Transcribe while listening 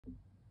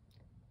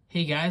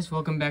Hey guys,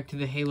 welcome back to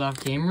the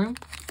Hayloft Game Room.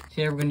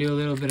 Today we're going to do a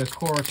little bit of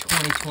Core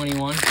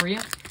 2021 for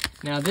you.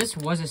 Now this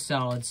was a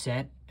solid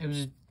set. It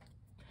was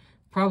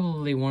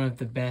probably one of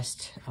the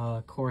best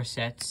Core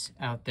sets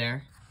out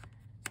there.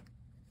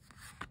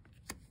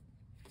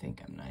 I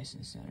think I'm nice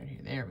and centered here.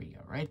 There we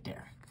go, right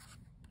there.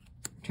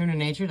 Return to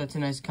Nature, that's a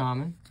nice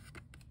common.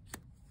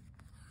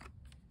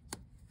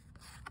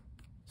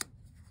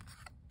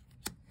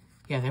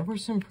 Yeah, there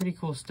was some pretty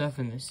cool stuff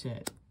in this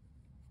set.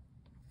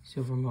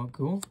 Silvermote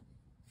Ghoul,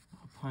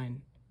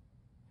 Alpine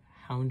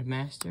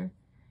Houndmaster,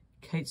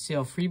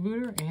 Kitesail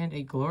Freebooter, and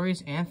a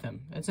Glorious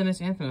Anthem. That's a nice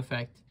anthem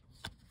effect.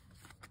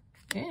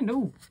 And,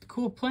 oh,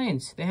 cool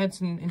planes. They had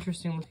some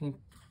interesting looking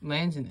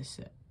lands in this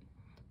set.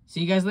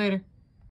 See you guys later.